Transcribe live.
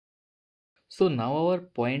So now our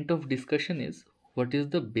point of discussion is what is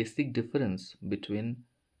the basic difference between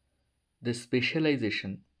the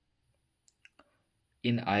specialization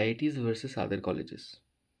in IITs versus other colleges.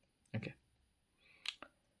 Okay.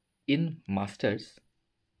 In masters,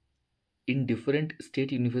 in different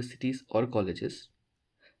state universities or colleges,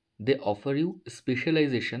 they offer you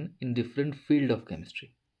specialization in different field of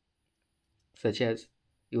chemistry, such as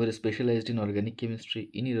you are specialized in organic chemistry,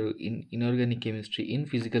 in inorganic chemistry, in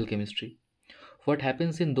physical chemistry. What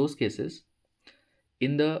happens in those cases?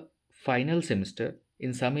 In the final semester,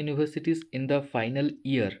 in some universities, in the final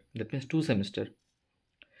year, that means 2 semester,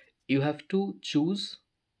 you have to choose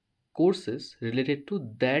courses related to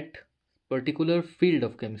that particular field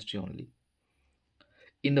of chemistry only.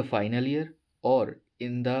 In the final year or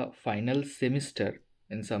in the final semester,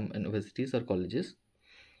 in some universities or colleges,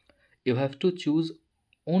 you have to choose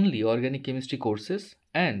only organic chemistry courses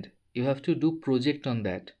and you have to do project on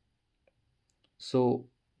that. So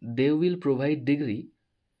they will provide degree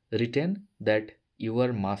written that you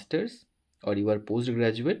are masters or you are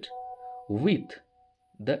postgraduate with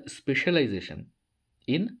the specialization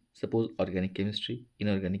in, suppose, organic chemistry,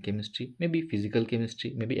 inorganic chemistry, maybe physical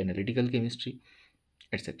chemistry, maybe analytical chemistry,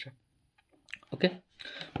 etc. Okay.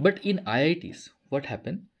 But in IITs, what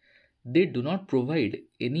happened? They do not provide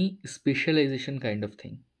any specialization kind of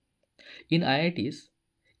thing. In IITs,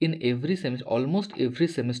 in every semester, almost every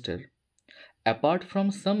semester, apart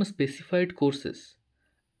from some specified courses,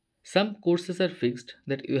 some courses are fixed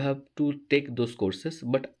that you have to take those courses,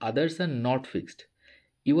 but others are not fixed.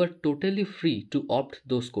 You are totally free to opt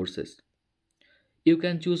those courses. You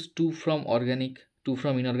can choose two from organic, two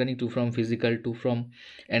from inorganic, two from physical, two from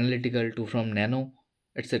analytical, two from nano,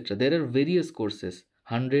 etc. There are various courses,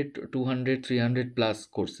 100, 200, 300 plus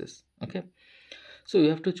courses. Okay. So you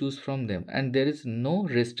have to choose from them and there is no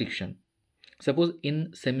restriction. Suppose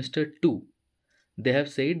in semester 2, they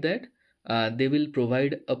have said that they will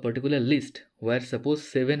provide a particular list where suppose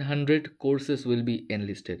 700 courses will be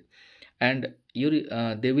enlisted, and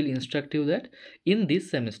they will instruct you that in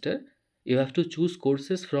this semester you have to choose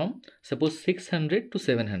courses from suppose 600 to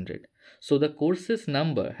 700. So the courses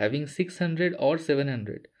number having 600 or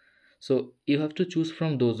 700, so you have to choose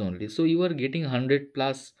from those only. So you are getting 100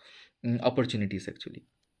 plus opportunities actually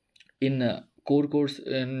in core course,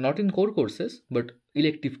 not in core courses but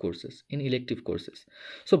elective courses, in elective courses.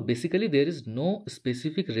 So basically there is no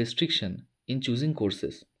specific restriction in choosing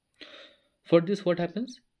courses. For this, what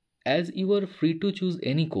happens? As you are free to choose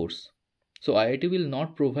any course, so IIT will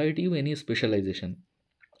not provide you any specialization.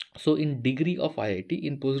 So in degree of IIT,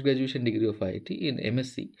 in post graduation degree of IIT, in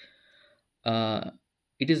MSc,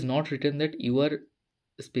 it is not written that you are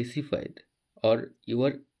specified or you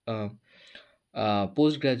are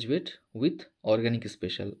postgraduate with organic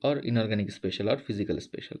special or inorganic special or physical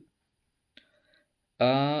special.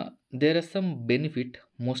 There are some benefit,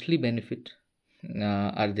 mostly benefit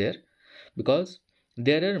are there, because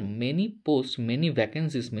there are many posts, many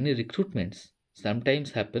vacancies, many recruitments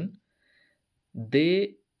sometimes happen.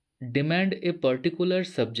 They demand a particular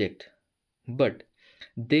subject, but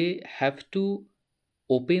they have to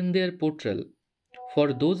open their portal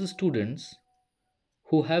for those students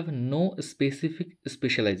who have no specific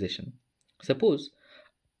specialization. Suppose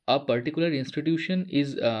a particular institution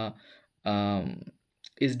um,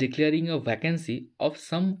 is declaring a vacancy of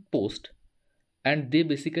some post, and they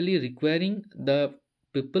basically requiring the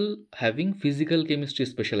people having physical chemistry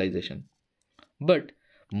specialization. But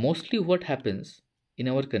mostly what happens in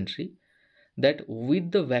our country, that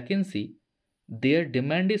with the vacancy their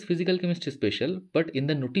demand is physical chemistry special, but in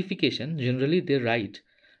the notification generally they write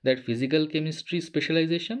that physical chemistry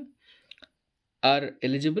specialization are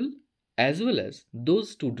eligible, as well as those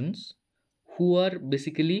students who are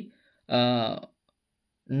basically uh,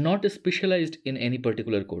 not specialized in any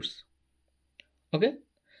particular course. Okay.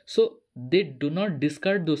 So they do not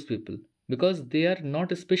discard those people because they are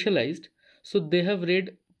not specialized, so they have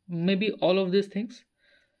read maybe all of these things,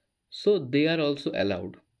 so they are also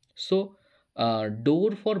allowed. So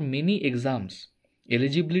door for many exams,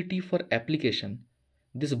 eligibility for application,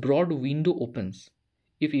 this broad window opens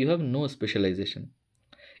if you have no specialization.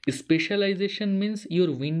 Specialization means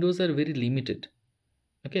your windows are very limited.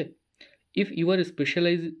 Okay. If you are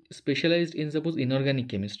specialized in suppose inorganic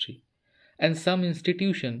chemistry, and some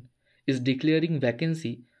institution is declaring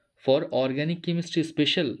vacancy for organic chemistry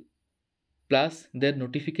special, plus their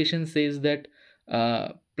notification says that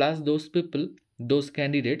plus those people, those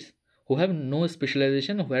candidates who have no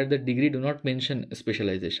specialization, where the degree do not mention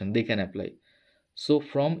specialization, they can apply. So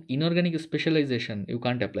from inorganic specialization you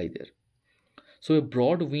can't apply there. So a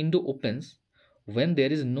broad window opens when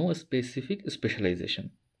there is no specific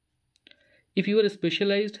specialization. If you are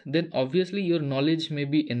specialized, then obviously your knowledge may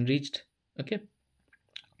be enriched. Okay,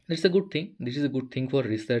 that's a good thing. This is a good thing for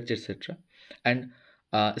research, etc. And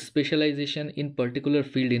specialization in particular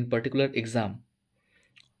field, in particular exam,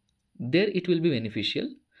 there it will be beneficial.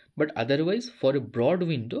 But otherwise, for a broad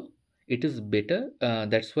window, it is better.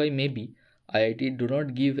 That's why maybe IIT do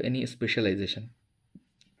not give any specialization.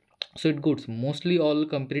 So it goes mostly all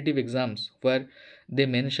competitive exams where they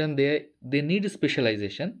mention they need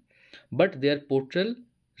specialization, but their portal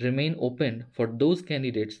remain open for those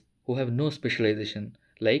candidates who have no specialization,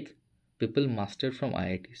 like people mastered from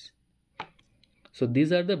IITs. So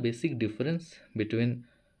these are the basic difference between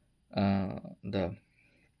the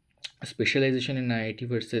specialization in IIT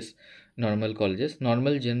versus normal colleges.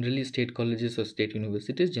 Normal, generally state colleges or state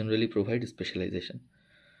universities generally provide specialization.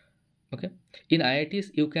 Okay, in IITs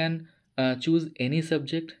you can choose any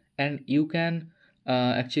subject, and you can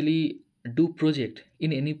actually do project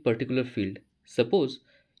in any particular field. Suppose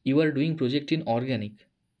you are doing project in organic,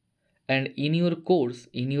 and in your course,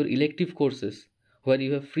 in your elective courses, where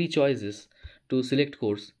you have free choices to select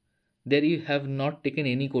course, there you have not taken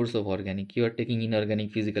any course of organic, you are taking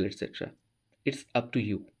inorganic, physical, etc. It's up to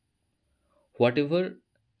you. Whatever,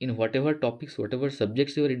 in whatever topics, whatever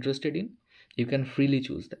subjects you are interested in, you can freely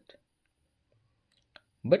choose that.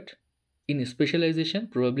 But in specialization,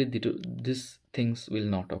 probably these things will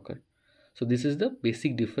not occur. So this is the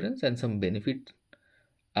basic difference and some benefit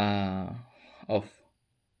of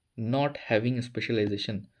not having a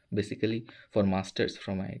specialization, basically, for masters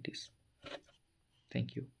from IITs.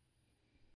 Thank you.